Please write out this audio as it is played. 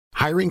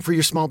Hiring for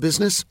your small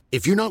business?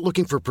 If you're not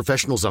looking for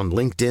professionals on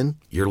LinkedIn,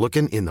 you're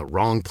looking in the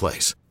wrong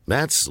place.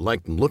 That's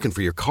like looking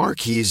for your car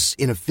keys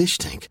in a fish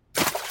tank.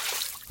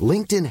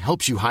 LinkedIn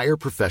helps you hire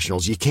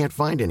professionals you can't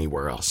find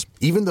anywhere else,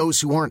 even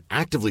those who aren't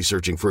actively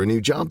searching for a new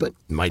job but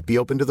might be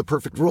open to the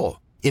perfect role.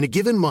 In a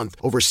given month,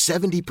 over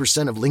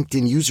 70% of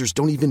LinkedIn users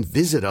don't even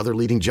visit other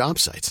leading job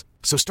sites.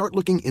 So start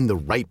looking in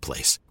the right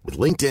place.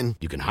 With LinkedIn,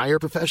 you can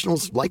hire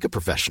professionals like a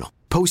professional.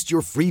 Post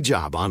your free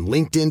job on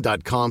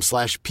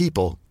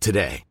linkedin.com/people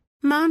today.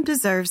 Mom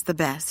deserves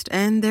the best,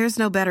 and there's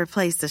no better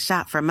place to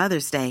shop for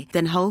Mother's Day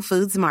than Whole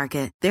Foods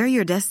Market. They're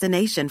your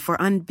destination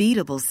for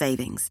unbeatable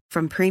savings,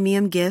 from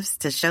premium gifts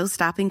to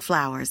show-stopping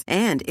flowers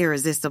and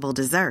irresistible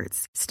desserts.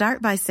 Start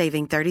by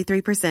saving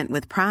 33%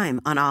 with Prime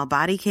on all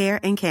body care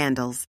and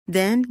candles.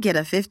 Then get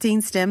a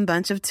 15-stem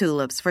bunch of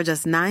tulips for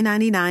just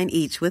 $9.99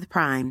 each with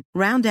Prime.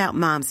 Round out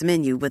Mom's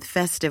menu with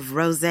festive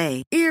rosé,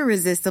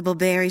 irresistible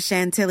berry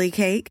chantilly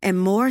cake, and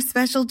more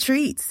special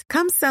treats.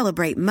 Come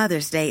celebrate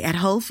Mother's Day at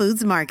Whole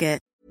Foods Market.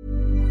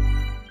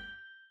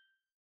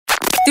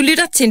 Du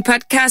lytter til en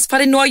podcast fra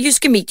det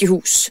nordjyske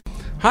mediehus.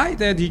 Hej,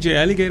 det er DJ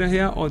Alligator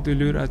her, og du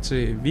lytter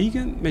til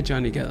Weekend med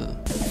Johnny Gade.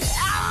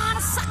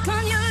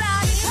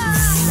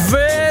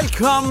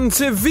 Velkommen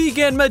til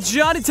Weekend med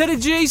Johnny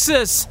Teddy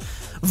Jesus.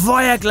 Hvor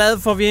er jeg glad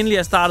for, at vi endelig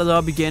er startet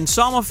op igen.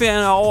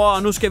 Sommerferien er over,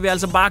 og nu skal vi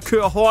altså bare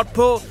køre hårdt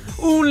på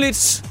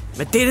ugenligt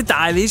med dette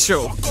dejlige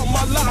show.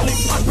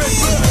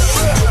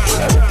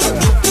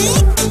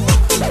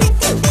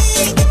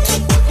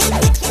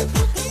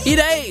 I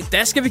dag,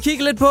 der skal vi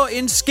kigge lidt på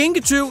en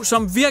skinketyv,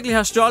 som virkelig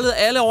har stjålet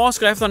alle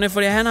overskrifterne,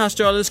 fordi han har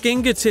stjålet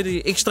skinke til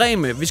det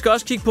ekstreme. Vi skal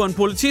også kigge på en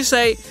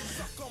politisag,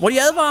 hvor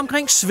de advarer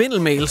omkring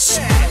svindelmails.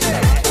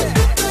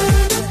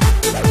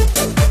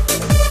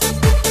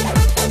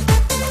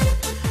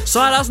 Så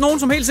er der også nogen,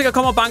 som helt sikkert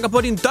kommer og banker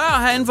på din dør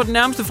herinde for den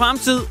nærmeste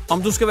fremtid.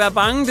 Om du skal være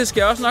bange, det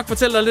skal jeg også nok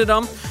fortælle dig lidt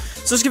om.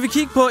 Så skal vi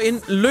kigge på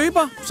en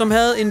løber, som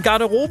havde en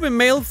garderobe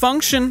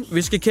malfunction.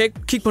 Vi skal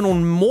kigge på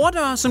nogle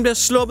mordere, som bliver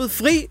sluppet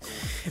fri.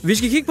 Vi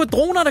skal kigge på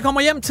droner, der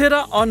kommer hjem til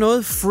dig, og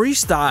noget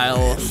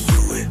freestyle.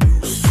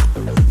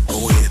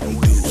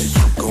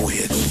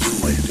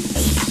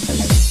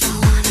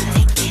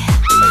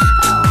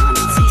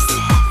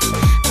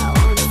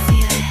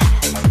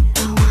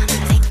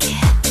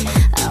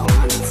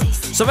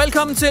 Så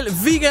velkommen til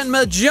Weekend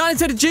med Johnny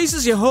Teddy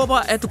Jesus. Jeg håber,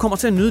 at du kommer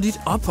til at nyde dit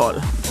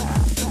ophold.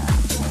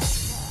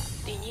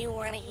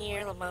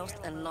 Most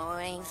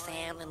annoying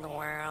sound in the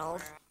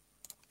world.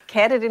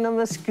 Katte, det er noget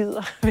med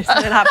skyder, hvis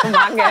man har for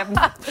mange af dem.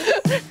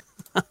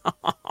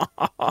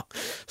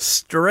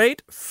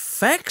 Straight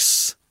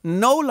facts,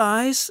 no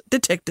lies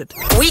detected.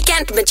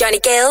 Weekend med Johnny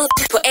Gade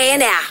på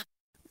ANR.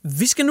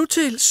 Vi skal nu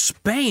til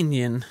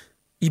Spanien,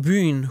 i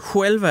byen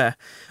Huelva,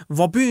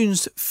 hvor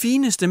byens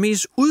fineste,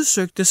 mest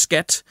udsøgte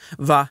skat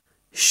var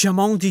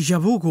jamón de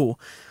jabugo.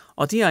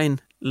 Og det er en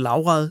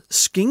lagret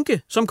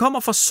skinke, som kommer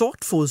fra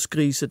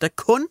sortfodsgrise, der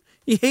kun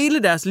i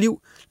hele deres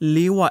liv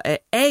lever af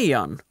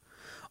ageren.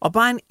 Og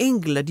bare en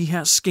enkelt af de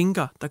her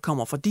skinker, der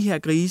kommer fra de her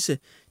grise,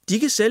 de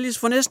kan sælges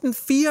for næsten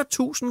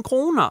 4.000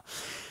 kroner.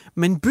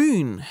 Men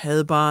byen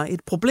havde bare et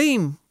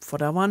problem, for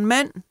der var en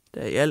mand,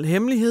 der i al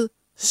hemmelighed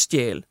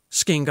stjal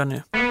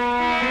skinkerne.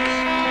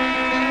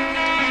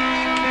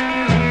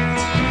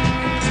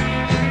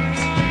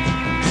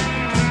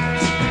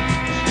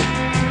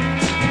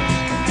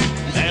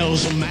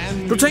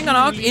 Du tænker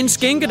nok, en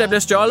skinke, der bliver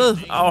stjålet,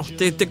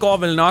 det går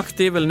vel nok.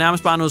 Det er vel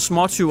nærmest bare noget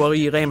småtyveri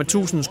i Rema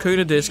 1000's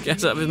køledisk.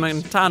 Altså, hvis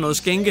man tager noget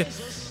skinke,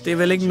 det er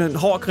vel ikke en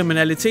hård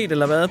kriminalitet,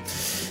 eller hvad?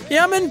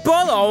 Jamen,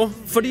 både og.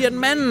 Fordi at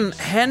manden,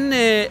 han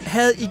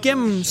havde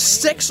igennem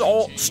 6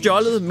 år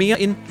stjålet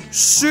mere end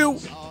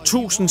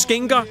 7.000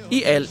 skinker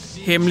i al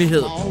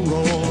hemmelighed.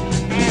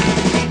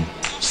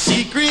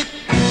 Secret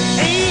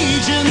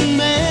agent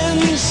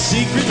man,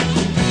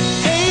 secret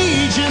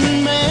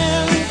agent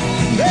man,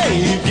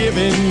 they've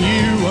given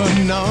you a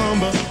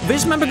number.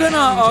 Hvis man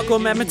begynder at gå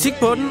matematik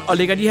på den og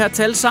lægger de her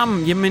tal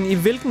sammen, jamen i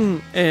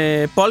hvilken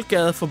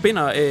boldgade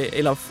forbinder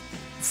eller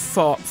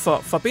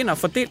forbinder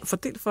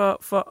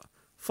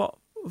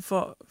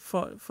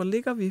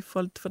ligger vi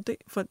for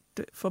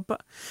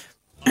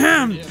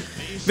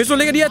hvis du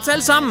lægger de her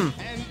tal sammen,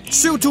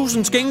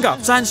 7.000 skinker,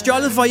 så har han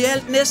stjålet for i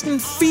alt næsten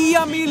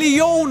 4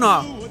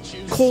 millioner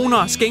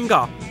kroner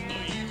skinker.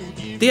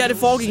 Det her, det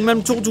foregik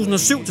mellem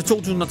 2007 til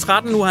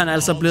 2013. Nu er han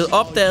altså blevet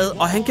opdaget,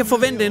 og han kan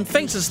forvente en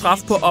fængselsstraf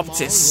på op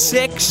til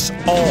 6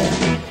 år.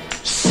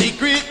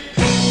 Secret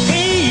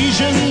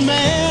Asian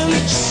man,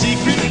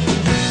 secret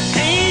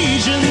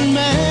Asian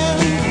man,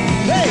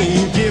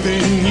 they've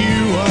given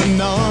you a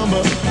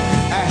number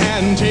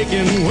and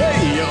taken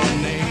away your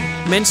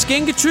name. Men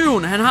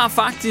skinketyven, han har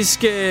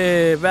faktisk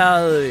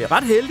været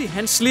ret heldig.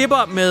 Han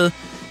slipper med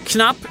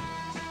knap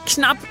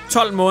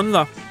 12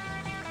 måneder.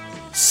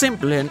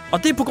 Simpelthen.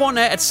 Og det er på grund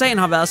af, at sagen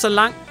har været så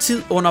lang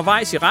tid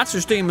undervejs i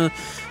retssystemet,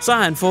 så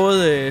har han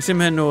fået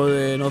simpelthen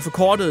noget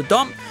forkortet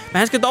dom. Men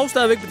han skal dog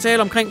stadigvæk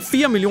betale omkring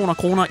 4 millioner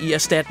kroner i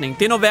erstatning.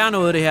 Det er noget værre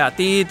noget, det her.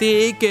 Det er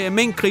ikke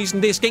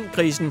minkkrisen, det er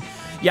skinkkrisen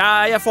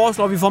Jeg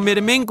foreslår, at vi får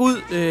Mette Mink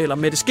ud, eller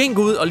Mette Skink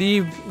ud, og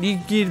lige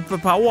give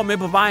et par ord med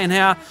på vejen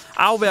her.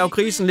 Afværge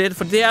krisen lidt,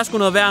 for det er sgu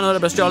noget værd, noget, der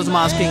bliver stjålet så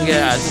meget skink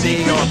her. Altså, det er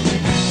ikke noget.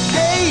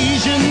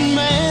 Asian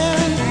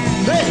man,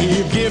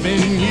 they've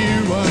given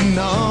you a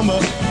number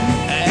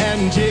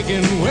and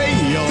taken away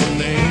your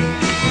name.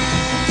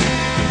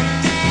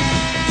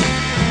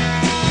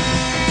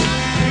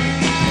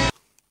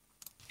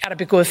 Er der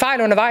begået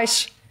fejl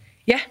undervejs?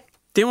 Ja.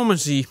 Det må man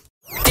sige.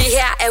 Det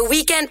her er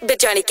Weekend med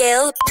Johnny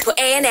Gade på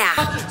ANR.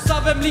 Så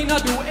hvem ligner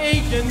du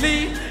egentlig?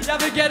 Jeg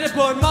vil gætte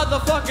på en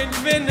motherfucking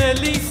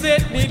kvindelig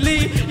Sydney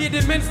Lee. I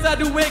det mindste er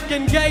du ikke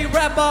en gay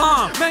rapper,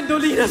 men du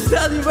ligner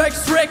stadigvæk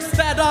Shreks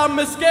datter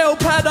med skæve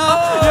patter.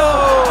 Jo,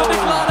 og det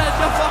er klart, at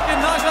jeg fucking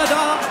knocker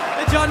dig.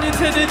 Det er Johnny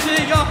til det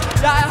jigger.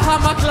 Jeg er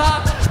hammerklar.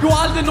 Du har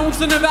aldrig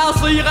nogensinde været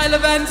så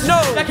irrelevant.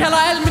 Jeg kalder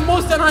alle mine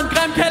modstandere en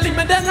grim kælling,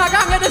 men den her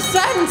gang er det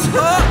sandt.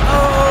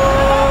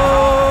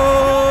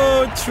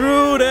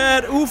 True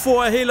that. UFO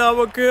er helt op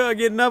at køre og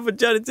give den op for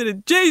Johnny til det.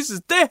 Jesus,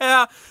 det her,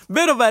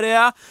 ved du hvad det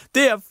er?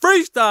 Det er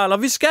freestyle,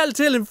 og vi skal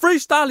til en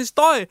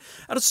freestyle-historie.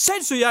 Er du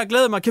sindssygt, jeg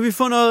glæder mig. Kan vi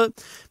få noget...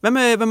 Hvad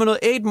med noget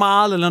 8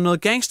 Mile eller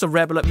noget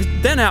gangster-rap? Eller...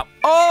 Den her.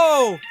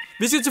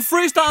 Vi skal til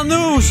freestyle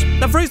news.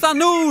 Der er freestyle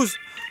news.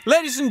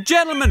 Ladies and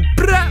gentlemen.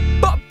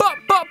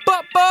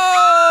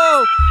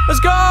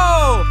 Let's go.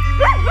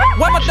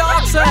 Where my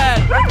dogs at?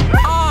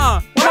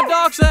 Where my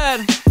dogs at?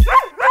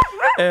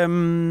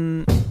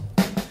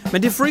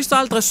 Men det er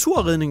freestyle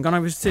dressurridning, godt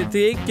nok. Det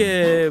er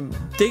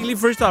ikke lige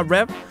freestyle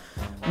rap,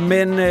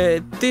 men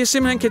det er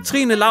simpelthen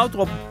Katrine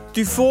Laudrup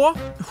Dufour.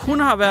 Hun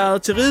har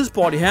været til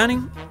ridesport i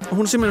Herning, og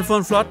hun har simpelthen fået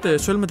en flot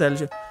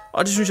sølvmedalje.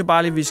 Og det synes jeg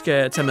bare lige, vi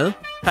skal tage med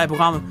her i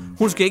programmet.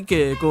 Hun skal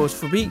ikke gås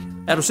forbi.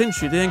 Er du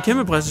sindssyg? Det er en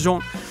kæmpe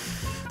præstation.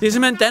 Det er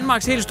simpelthen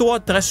Danmarks helt store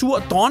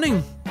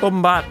dressurdronning,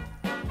 åbenbart.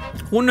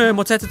 Hun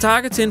må tage til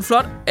takke til en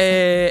flot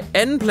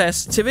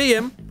andenplads til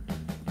VM,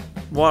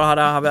 hvor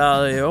der har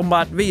været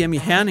åbenbart VM i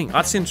Herning.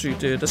 Ret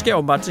sindssygt. Der sker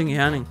åbenbart ting i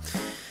Herning.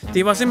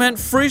 Det var simpelthen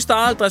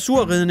freestyle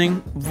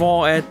dressurridning,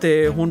 hvor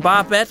at hun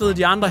bare battlede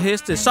de andre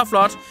heste så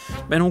flot,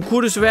 men hun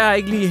kunne desværre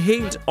ikke lige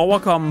helt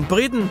overkomme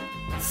britten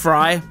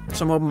Fry,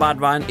 som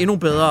åbenbart var en endnu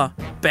bedre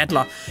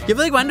battler. Jeg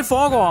ved ikke, hvordan det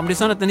foregår, om det er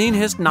sådan, at den ene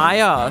hest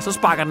nejer, og så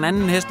sparker den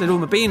anden hest lidt ud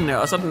med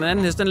benene, og så den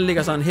anden hest, den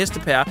ligger sådan en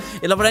hestepær,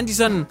 eller hvordan de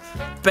sådan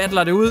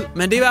battler det ud.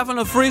 Men det er i hvert fald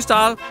noget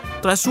freestyle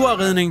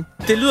dressurridning.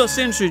 Det lyder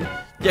sindssygt.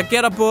 Jeg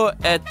gætter på,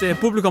 at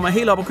publikum er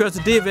helt op og kører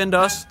til det event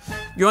også.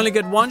 You only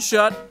get one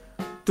shot.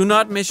 Do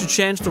not miss your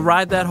chance to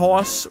ride that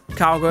horse,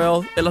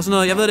 cowgirl. Eller sådan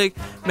noget, jeg ved det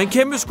ikke. Men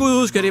kæmpe skud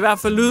ud skal det i hvert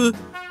fald lyde.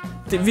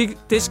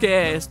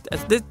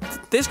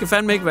 Det skal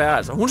fandme ikke være,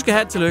 altså. Hun skal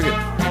have et tillykke.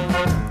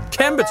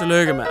 Kæmpe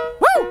tillykke, mand.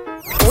 Woo!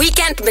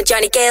 Weekend med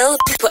Johnny Gade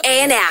på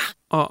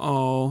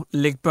ANR.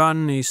 Læg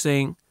børnene i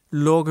seng.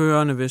 Luk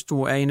ørerne, hvis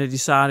du er en af de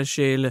sarte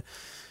sjæle.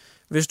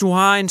 Hvis du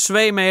har en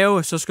svag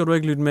mave, så skal du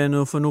ikke lytte med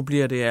nu, for nu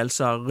bliver det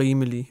altså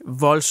rimelig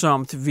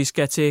voldsomt. Vi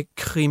skal til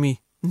krimi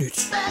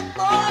nyt.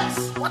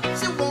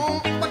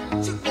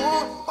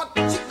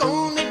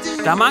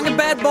 Der er mange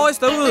bad boys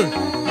derude.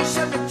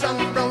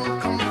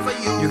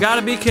 You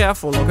gotta be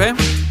careful, okay?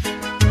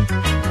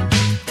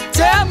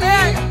 Tell me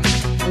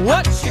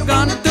what you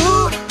gonna do.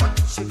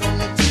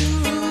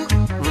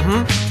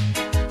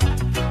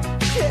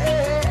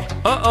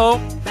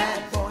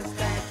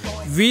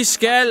 Vi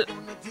skal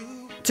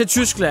til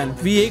Tyskland.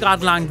 Vi er ikke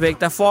ret langt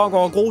væk. Der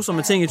foregår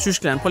grusomme ting i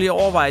Tyskland. Prøv lige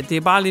at overveje. Det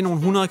er bare lige nogle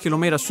 100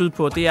 kilometer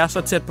sydpå. Det er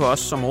så tæt på os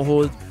som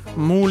overhovedet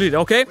muligt,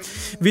 okay?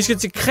 Vi skal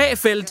til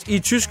Krefeld i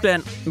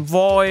Tyskland,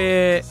 hvor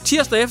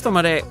tirsdag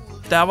eftermiddag,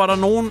 der var der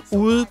nogen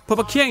ude på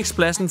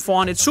parkeringspladsen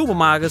foran et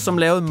supermarked, som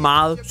lavede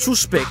meget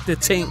suspekte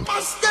ting.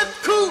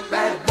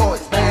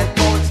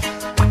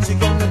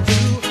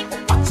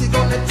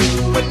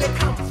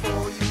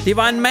 Det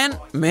var en mand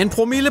med en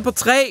promille på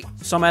 3,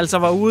 som altså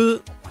var ude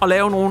og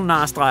lave nogle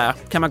narstreger,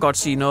 kan man godt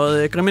sige,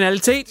 noget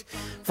kriminalitet.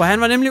 For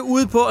han var nemlig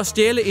ude på at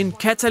stjæle en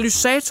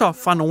katalysator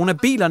fra nogle af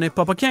bilerne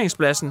på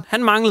parkeringspladsen.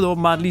 Han manglede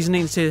åbenbart lige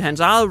sådan en til hans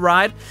eget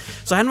ride,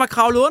 så han var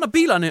kravlet under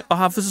bilerne og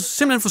har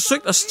simpelthen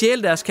forsøgt at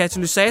stjæle deres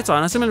katalysator.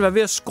 Han har simpelthen været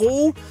ved at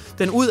skrue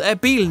den ud af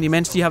bilen,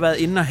 imens de har været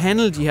inde og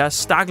handle de her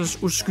stakkels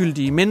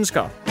uskyldige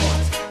mennesker.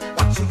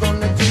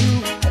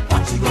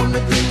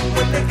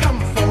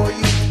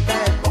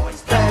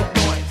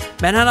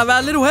 Men han har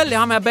været lidt uheldig,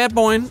 ham her bad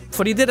boyen,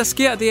 fordi det, der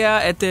sker, det er,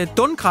 at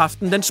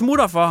dundkraften, den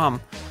smutter for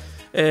ham.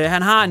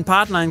 Han har en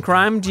partner in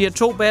crime, de er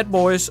 2 bad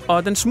boys,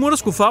 og den smutter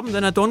sgu for dem,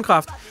 den her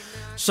dundkraft.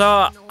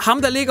 Så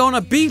ham, der ligger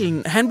under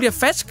bilen, han bliver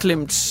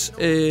fastklemt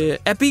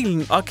af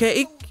bilen, og kan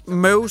ikke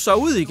møve sig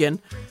ud igen.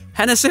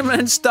 Han er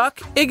simpelthen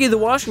stuck, ikke i the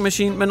washing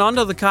machine, men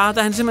under the car,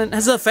 der han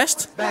sidder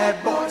fast. Bad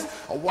boys,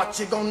 what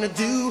you gonna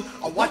do,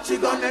 what you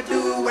gonna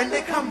do when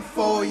they come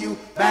for you,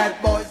 bad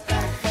boys.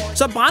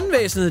 Så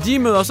brandvæsenet, de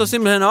møder så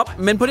simpelthen op,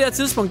 men på det her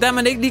tidspunkt, der er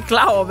man ikke lige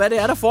klar over, hvad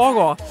det er, der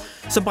foregår.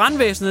 Så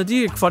brandvæsenet,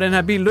 de får den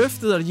her bil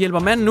løftet, og de hjælper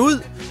manden ud.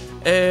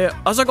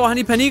 Og så går han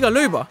i panik og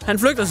løber. Han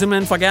flygter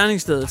simpelthen fra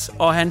gerningsstedet.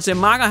 Og hans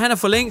makker, han er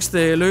for længst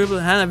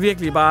løbet. Han er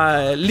virkelig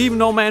bare leave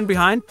no man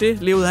behind.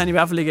 Det levede han i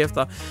hvert fald ikke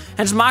efter.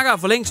 Hans makker er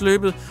for længst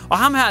løbet. Og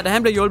ham her, da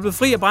han bliver hjulpet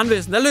fri af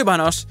brandvæsenet, der løber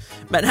han også.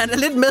 Men han er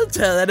lidt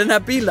medtaget af den her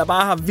bil, der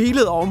bare har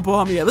hvilet ovenpå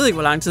ham i jeg ved ikke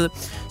hvor lang tid.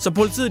 Så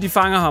politiet, de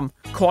fanger ham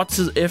kort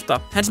tid efter.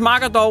 Hans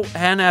makker dog,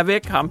 han er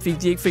væk. Ham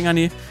fik de ikke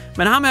fingrene i.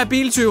 Men ham her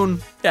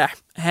biltyven, ja,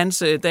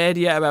 hans dage,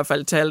 de er i hvert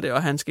fald talte,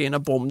 og han skal ind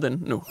og brumme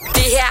den nu.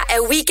 Det her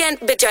er Weekend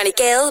med Johnny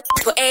Gade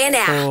på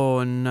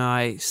ANR.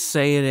 Nej,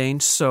 say it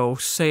ain't so,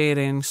 say it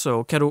ain't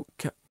so.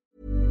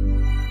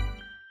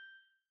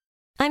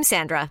 I'm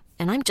Sandra,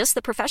 and I'm just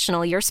the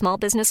professional your small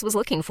business was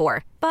looking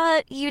for.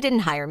 But you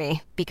didn't hire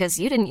me,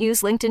 because you didn't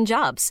use LinkedIn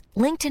Jobs.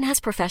 LinkedIn has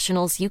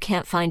professionals you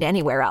can't find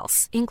anywhere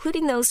else,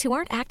 including those who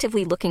aren't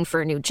actively looking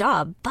for a new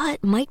job,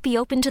 but might be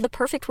open to the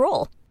perfect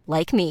role,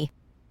 like me.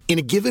 In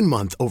a given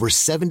month, over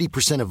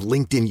 70% of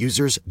LinkedIn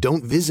users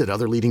don't visit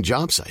other leading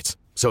job sites.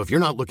 So if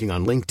you're not looking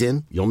on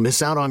LinkedIn, you'll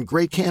miss out on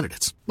great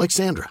candidates like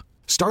Sandra.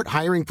 Start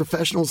hiring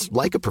professionals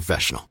like a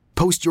professional.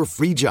 Post your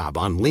free job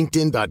on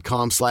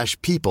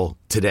linkedin.com/people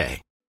today.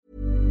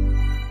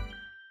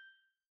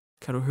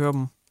 Kan du høre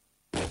dem?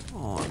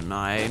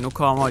 Nej, nu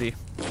kommer de.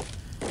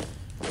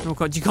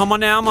 De kommer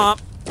nærmere.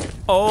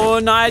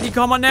 Nej, de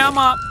kommer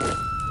nærmere.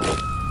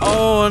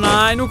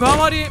 Nej, nu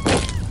kommer de.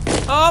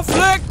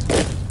 Flygt!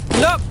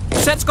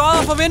 Sæt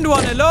skodder for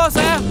vinduerne. Lås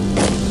af.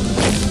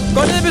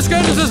 Gå ned i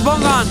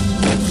beskyttelsesbunkeren.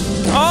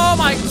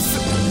 My...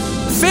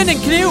 Find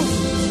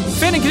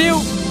en kniv.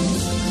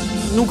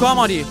 Nu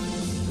kommer de.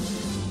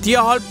 De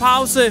har holdt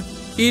pause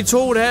i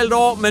 2,5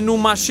 år, men nu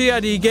marcherer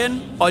de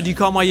igen, og de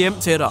kommer hjem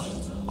til dig.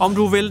 Om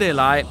du vil det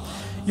eller ej.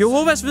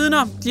 Jehovas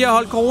vidner, de har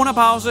holdt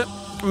coronapause,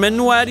 men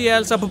nu er de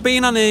altså på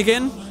benene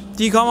igen.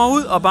 De kommer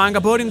ud og banker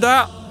på din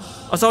dør,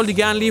 og så vil de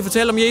gerne lige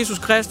fortælle om Jesus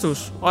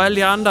Kristus og alle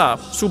de andre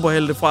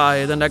superhelte fra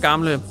den der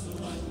gamle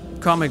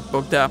comic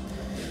book der.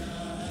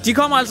 De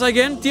kommer altså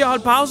igen. De har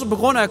holdt pause på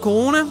grund af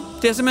corona.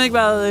 Det har simpelthen ikke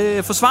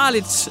været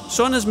forsvarligt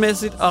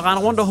sundhedsmæssigt at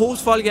rende rundt og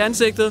hoste folk i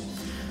ansigtet.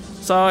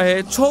 Så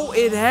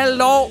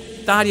 2,5 år,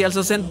 der har de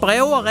altså sendt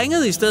breve og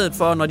ringet i stedet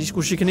for, når de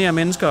skulle chikanere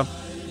mennesker.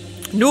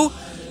 Nu,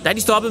 der er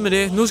de stoppet med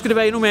det. Nu skal det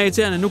være endnu mere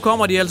irriterende. Nu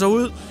kommer de altså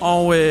ud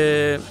og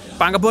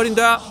banker på din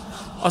dør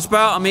og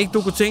spørger, om ikke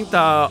du kunne tænke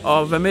dig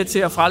at være med til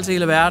at frelse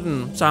hele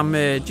verden sammen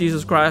med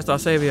Jesus Christ og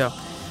Savior.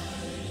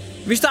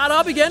 Vi starter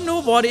op igen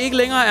nu, hvor det ikke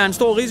længere er en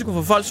stor risiko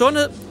for folks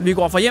sundhed. Vi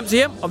går fra hjem til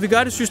hjem, og vi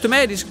gør det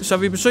systematisk, så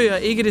vi besøger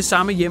ikke det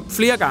samme hjem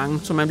flere gange,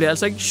 så man bliver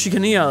altså ikke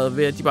chikaneret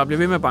ved, at de bare bliver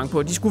ved med at banke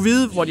på. De skulle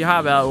vide, hvor de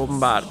har været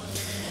åbenbart.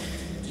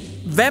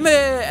 Hvad med,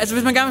 altså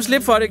hvis man gerne vil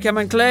slippe for det, kan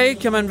man klage,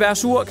 kan man være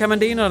sur, kan man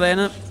det ene eller det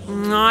andet?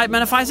 Nej,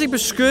 man er faktisk ikke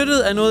beskyttet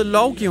af noget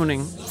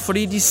lovgivning,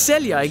 fordi de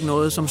sælger ikke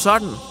noget som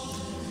sådan.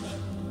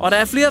 Og der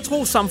er flere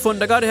trossamfund,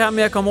 der gør det her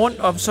med at komme rundt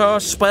og så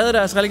sprede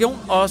deres religion.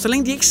 Og så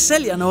længe de ikke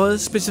sælger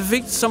noget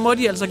specifikt, så må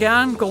de altså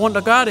gerne gå rundt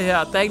og gøre det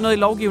her. Der er ikke noget i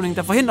lovgivningen,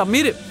 der forhindrer dem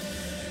i det.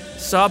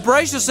 Så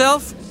brace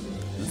yourself.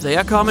 They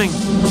are coming.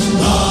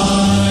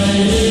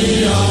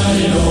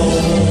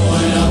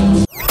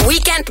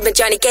 Weekend med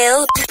Johnny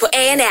Gade på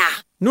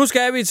ANR. Nu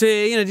skal vi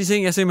til en af de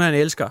ting, jeg simpelthen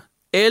elsker.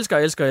 Elsker.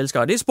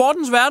 Og det er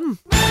sportens verden.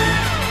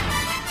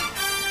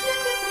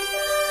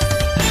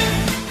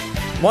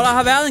 Hvor der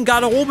har været en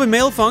garderobe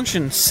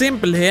malfunction,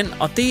 simpelthen.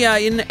 Og det er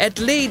en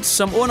atlet,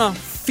 som under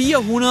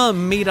 400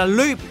 meter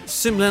løb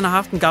simpelthen har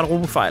haft en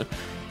garderobefejl.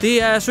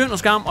 Det er synd og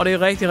skam, og det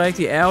er rigtig,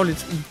 rigtig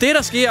ærgerligt. Det,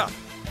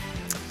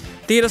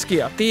 der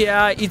sker, det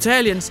er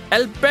Italiens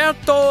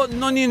Alberto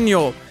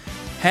Nonino.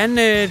 Han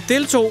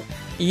deltog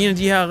i en af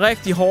de her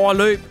rigtig hårde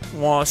løb,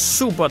 hvor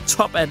super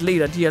top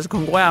atleter, de altså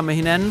konkurrerer med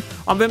hinanden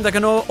om hvem der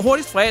kan nå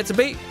hurtigst fra A til B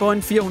på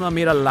en 400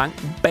 meter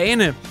lang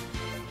bane.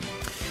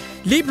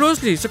 Lige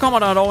pludselig, så kommer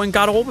der dog en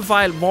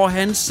garderobefejl, hvor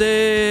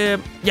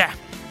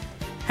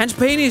hans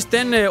penis,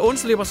 den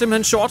undslipper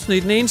simpelthen shortsene i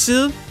den ene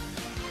side.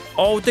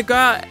 Og det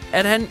gør,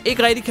 at han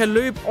ikke rigtig kan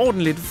løbe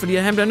ordentligt, fordi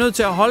han bliver nødt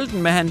til at holde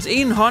den med hans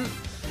ene hånd.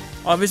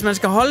 Og hvis man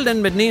skal holde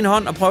den med den ene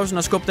hånd og prøve sådan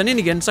at skubbe den ind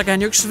igen, så kan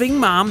han jo ikke svinge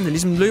med armene,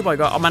 ligesom løber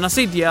gør. Og man har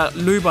set de her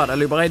løbere, der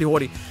løber rigtig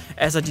hurtigt.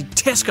 Altså, de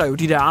tæsker jo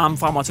de der arme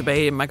frem og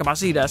tilbage. Man kan bare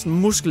se deres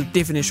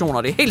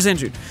muskeldefinitioner. Det er helt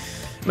sindssygt.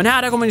 Men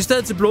her, der går man i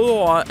stedet til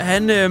blodår.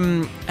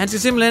 Han skal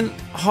simpelthen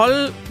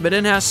holde med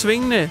den her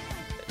svingende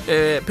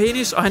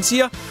penis. Og han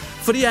siger,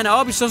 fordi han er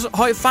oppe i så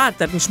høj fart,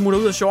 da den smutter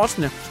ud af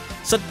shortsene,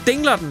 så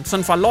dingler den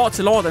sådan fra lår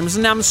til lår. Den er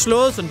sådan nærmest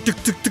slået sådan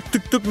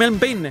dyk mellem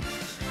benene.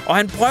 Og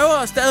han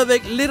prøver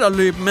stadigvæk lidt at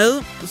løbe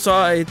med,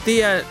 så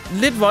det er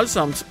lidt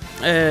voldsomt.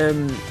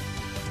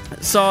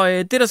 Så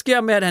det, der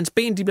sker med, at hans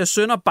ben de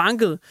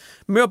bliver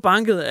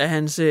mørbanket af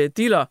hans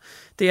diller,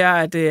 det er,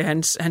 at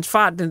hans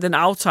fart den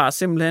aftager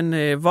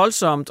simpelthen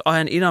voldsomt, og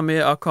han ender med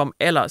at komme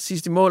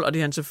sidst i mål, og det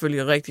er han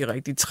selvfølgelig rigtig,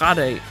 rigtig træt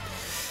af.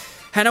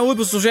 Han er ude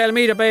på sociale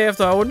medier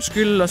bagefter og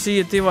undskylde og sige,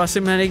 at det var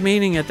simpelthen ikke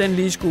meningen, at den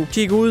lige skulle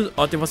kigge ud,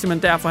 og det var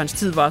simpelthen derfor, hans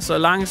tid var så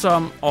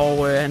langsom,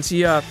 og han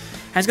siger,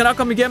 han skal nok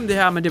komme igennem det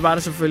her, men det var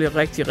det selvfølgelig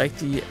rigtig,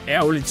 rigtig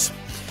ærgerligt.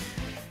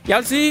 Jeg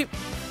vil sige,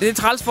 det er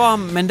træls for ham,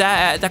 men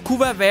der kunne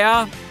være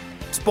værre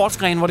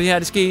sportsgren, hvor det her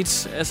det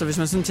skete. Altså hvis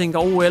man sådan tænker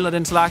OL og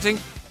den slags,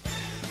 ikke?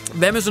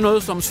 Hvad med sådan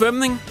noget som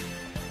svømning?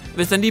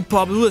 Hvis den lige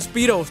poppede ud af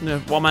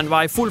speedosene, hvor man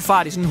var i fuld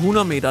fart i sådan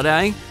 100 meter der,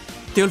 ikke?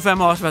 Det ville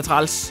fandme også være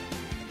træls.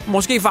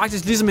 Måske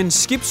faktisk ligesom en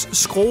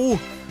skibsskrue,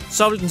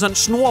 så vil den sådan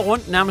snurre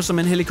rundt nærmest som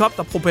en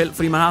helikopterpropel,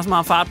 fordi man har så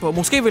meget fart på.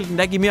 Måske vil den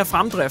da give mere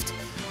fremdrift.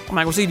 Og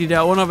man kunne se de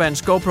der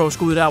undervands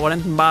GoPro-skud der,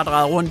 hvordan den bare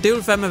drejede rundt. Det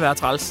vil fandme være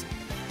træls.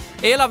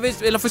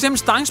 Eller for eksempel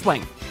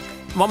stangspring,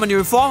 hvor man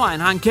jo i forvejen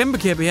har en kæmpe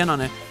kæppe i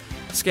hænderne,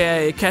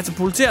 skal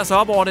katapultere sig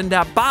op over den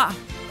der bar,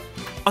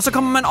 og så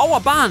kommer man over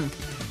baren,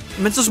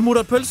 men så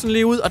smutter pølsen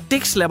lige ud, og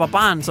dækslapper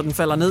baren, så den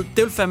falder ned.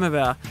 Det vil fandme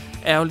være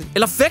ærgerligt.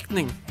 Eller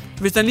fægtning,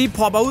 hvis den lige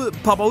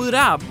popper ud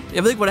der.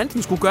 Jeg ved ikke, hvordan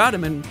den skulle gøre det,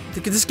 men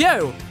det sker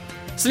jo.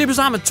 Så lige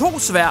pludselig har man 2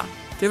 svær.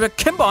 Det vil være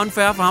kæmpe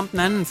unfair for ham, den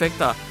anden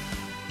fægter.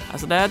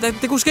 Altså,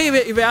 det kunne ske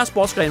i hver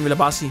sportsgren, vil jeg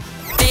bare sige.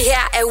 Det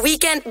her er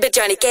Weekend med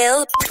Johnny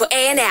Gade på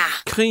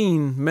ANR.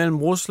 Krigen mellem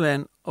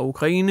Rusland og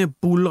Ukraine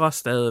buldrer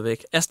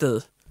stadigvæk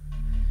afsted.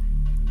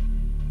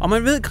 Og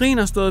man ved, at krigen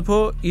har stået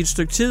på i et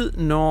stykke tid,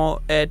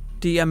 når at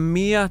det er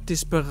mere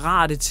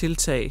desperate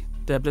tiltag,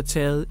 der bliver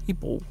taget i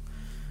brug.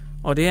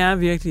 Og det er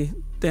virkelig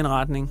den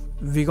retning,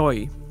 vi går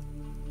i.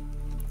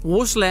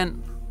 Rusland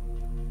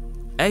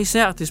er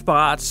især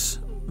desperat,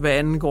 hvad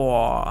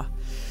angår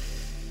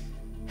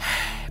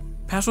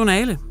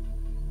personale.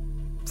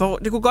 For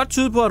det kunne godt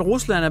tyde på, at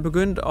Rusland er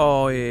begyndt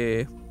at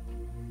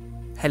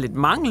have lidt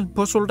mangel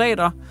på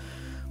soldater.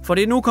 For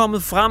det er nu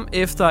kommet frem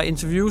efter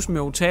interviews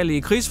med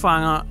utallige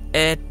krigsfanger,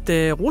 at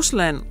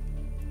Rusland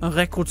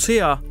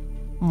rekrutterer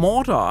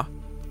mordere.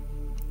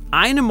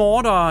 Egne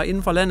mordere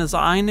inden for landets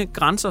egne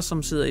grænser,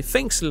 som sidder i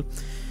fængsel.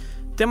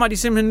 Dem har de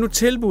simpelthen nu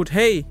tilbudt,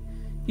 hey,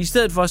 i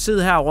stedet for at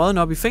sidde her og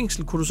rådne op i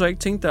fængsel, kunne du så ikke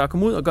tænke dig at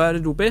komme ud og gøre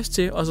det, du er bedst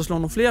til, og så slå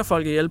nogle flere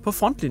folk ihjel på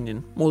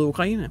frontlinjen mod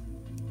Ukraine.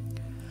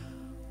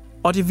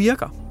 Og det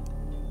virker.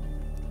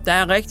 Der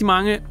er rigtig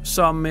mange,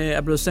 som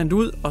er blevet sendt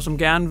ud, og som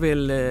gerne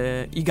vil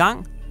i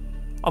gang.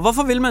 Og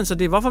hvorfor vil man så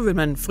det? Hvorfor vil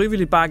man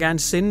frivilligt bare gerne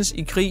sendes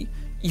i krig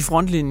i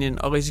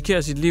frontlinjen og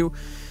risikere sit liv?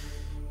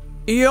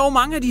 Jo,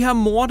 mange af de her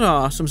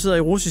mordere, som sidder i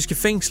russiske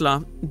fængsler,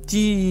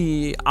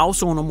 de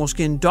afsoner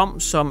måske en dom,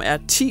 som er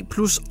 10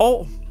 plus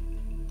år.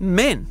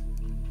 Men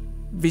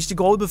hvis de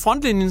går ud på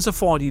frontlinjen, så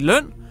får de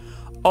løn,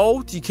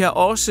 og de kan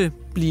også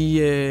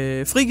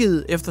blive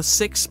frigivet efter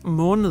 6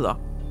 måneder.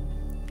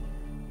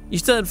 I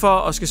stedet for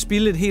at skal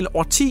spilde et helt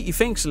årti i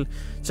fængsel,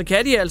 så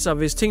kan de altså,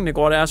 hvis tingene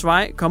går deres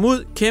vej, komme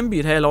ud, kæmpe i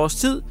et halvt års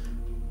tid,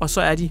 og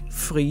så er de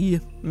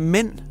frie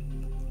mænd.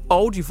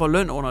 Og de får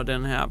løn under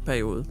den her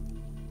periode.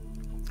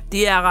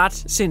 Det er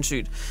ret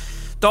sindssygt.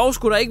 Dog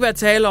skulle der ikke være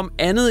tale om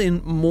andet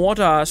end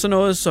mordere. Sådan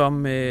noget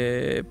som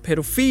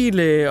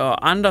pædofile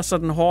og andre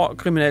sådan hård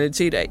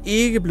kriminalitet er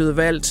ikke blevet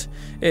valgt.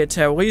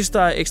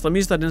 Terrorister,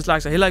 ekstremister den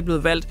slags er heller ikke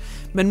blevet valgt.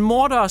 Men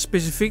mordere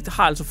specifikt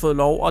har altså fået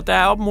lov. Og der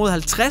er op mod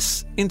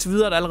 50 indtil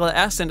videre, der allerede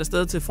er sendt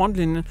afsted til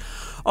frontlinjen.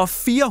 Og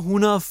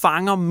 400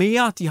 fanger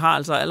mere, de har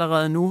altså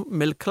allerede nu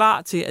meldt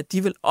klar til, at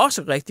de vil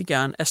også rigtig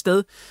gerne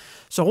afsted.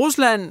 Så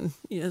Rusland,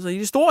 altså i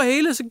det store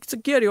hele, så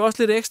giver det jo også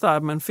lidt ekstra,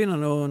 at man finder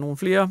nogle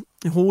flere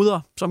hoveder,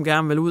 som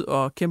gerne vil ud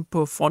og kæmpe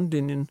på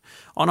frontlinjen.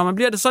 Og når man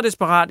bliver det så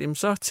desperat,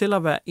 så tæller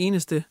hver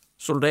eneste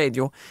soldat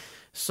jo.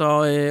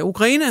 Så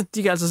Ukraine,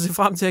 de kan altså se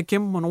frem til at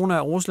kæmpe med nogle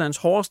af Ruslands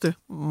hårdeste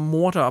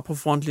mordere på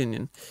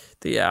frontlinjen.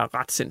 Det er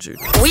ret sindssygt.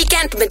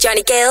 Weekend med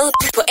Johnny Gade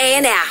på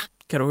ANR.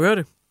 Kan du høre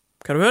det?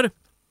 Kan du høre det?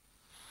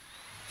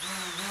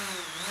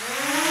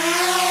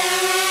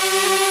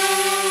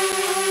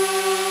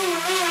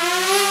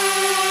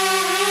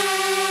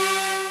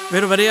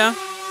 Ved du, hvad det er?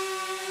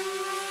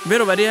 Ved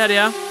du, hvad det her det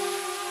er?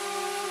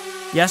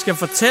 Jeg skal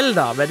fortælle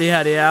dig, hvad det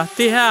her det er.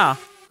 Det her,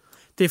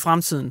 det er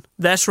fremtiden.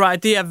 That's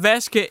right, det er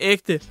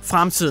vaskeægte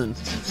fremtiden.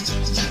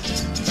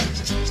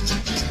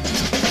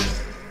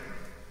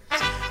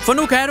 For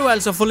nu kan du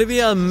altså få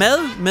leveret mad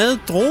med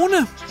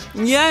drone.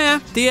 Ja,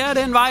 det er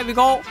den vej, vi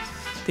går.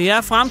 Det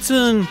er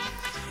fremtiden.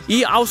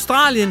 I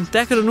Australien,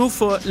 der kan du nu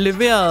få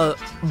leveret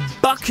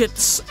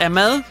buckets af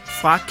mad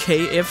fra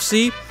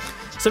KFC.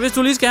 Så hvis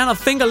du lige skal have noget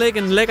fingerleg,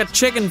 en lækker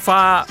chicken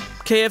fra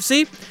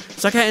KFC,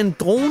 så kan en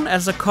drone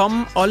altså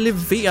komme og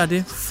levere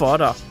det for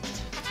dig.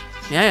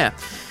 Ja.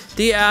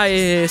 Det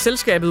er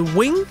selskabet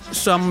Wing,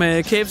 som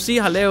KFC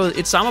har lavet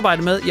et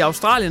samarbejde med i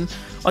Australien.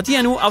 Og de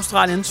er nu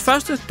Australiens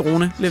første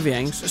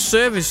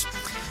drone-leveringsservice.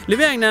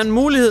 Leveringen er en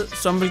mulighed,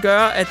 som vil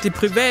gøre, at det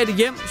private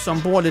hjem,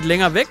 som bor lidt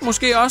længere væk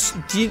måske også,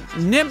 de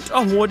nemt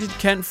og hurtigt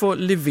kan få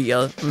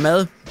leveret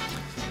mad.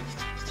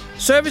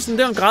 Servicen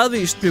den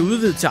gradvist bliver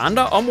udvidet til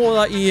andre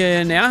områder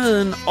i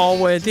nærheden,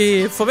 og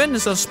det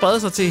forventes at sprede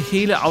sig til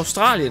hele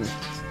Australien.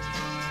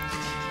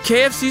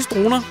 KFC's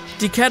droner,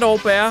 de kan dog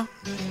bære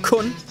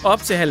kun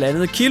op til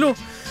 1,5 kilo,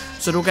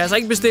 så du kan altså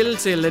ikke bestille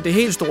til det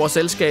helt store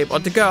selskab,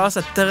 og det gør også,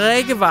 at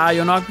drikkevarer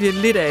jo nok bliver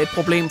lidt af et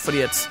problem,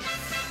 fordi at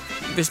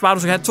hvis bare du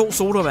skal have 2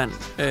 sodavand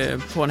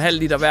på 0,5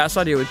 liter hver, så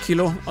er det jo 1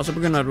 kilo, og så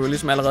begynder du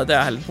ligesom allerede der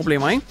at have lidt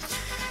problemer, ikke?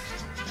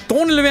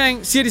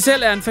 Dronelevering, siger de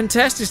selv, er en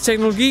fantastisk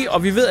teknologi,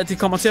 og vi ved, at det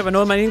kommer til at være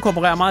noget, man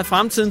inkorporerer meget i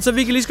fremtiden, så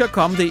vi kan lige skal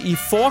komme det i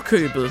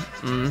forkøbet.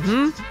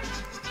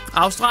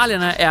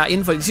 Australierne er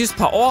inden for de sidste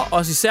par år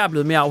også især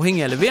blevet mere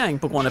afhængige af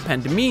levering på grund af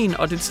pandemien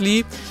og det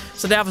lige.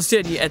 Så derfor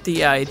ser de, at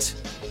det er et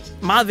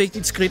meget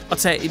vigtigt skridt at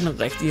tage i den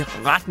rigtige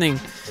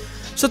retning.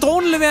 Så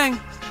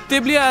dronelevering,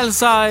 det bliver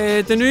altså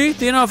det nye.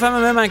 Det er noget fandme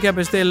med, at man kan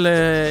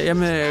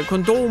bestille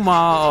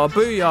kondomer og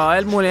bøger og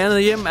alt muligt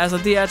andet hjem. Altså,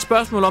 det er et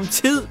spørgsmål om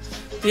tid.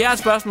 Det er et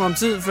spørgsmål om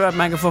tid, før at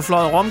man kan få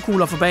fløjet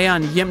romkugler fra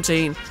bageren hjem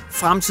til en.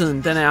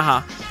 Fremtiden, den er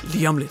her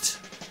lige om lidt.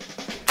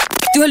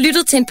 Du har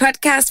lyttet til en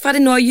podcast fra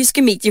Det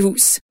Nordjyske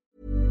Mediehus.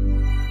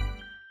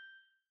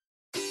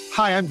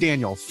 Hi, I'm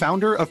Daniel,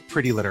 founder of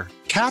Pretty Litter.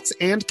 Cats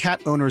and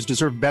cat owners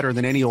deserve better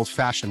than any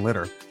old-fashioned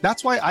litter.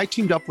 That's why I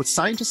teamed up with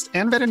scientists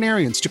and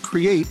veterinarians to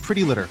create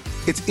Pretty Litter.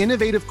 Its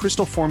innovative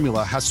crystal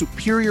formula has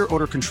superior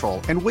odor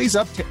control and weighs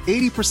up to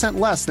 80%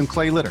 less than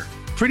clay litter.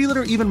 Pretty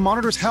Litter even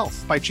monitors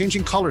health by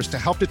changing colors to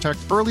help detect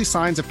early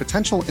signs of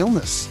potential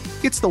illness.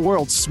 It's the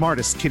world's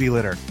smartest kitty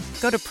litter.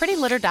 Go to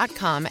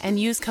prettylitter.com and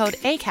use code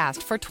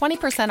ACAST for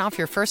 20% off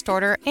your first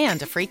order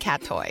and a free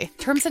cat toy.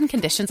 Terms and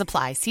conditions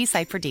apply. See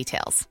site for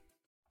details.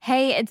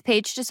 Hey, it's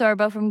Paige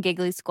DeSorbo from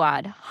Giggly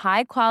Squad.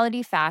 High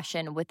quality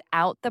fashion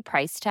without the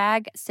price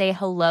tag. Say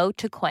hello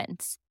to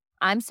Quince.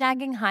 I'm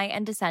snagging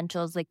high-end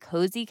essentials like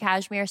cozy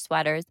cashmere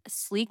sweaters,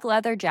 sleek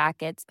leather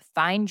jackets,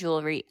 fine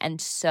jewelry,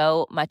 and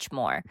so much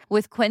more.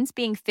 With Quince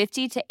being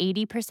 50 to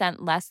 80%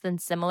 less than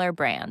similar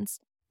brands.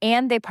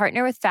 And they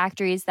partner with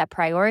factories that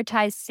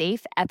prioritize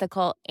safe,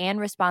 ethical, and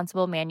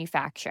responsible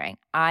manufacturing.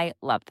 I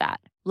love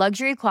that.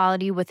 Luxury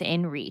quality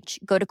within reach.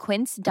 Go to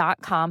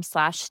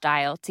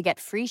quince.com/style to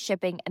get free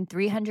shipping and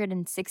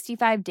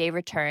 365-day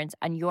returns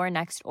on your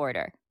next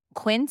order.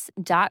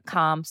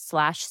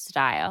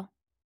 Quince.com/style.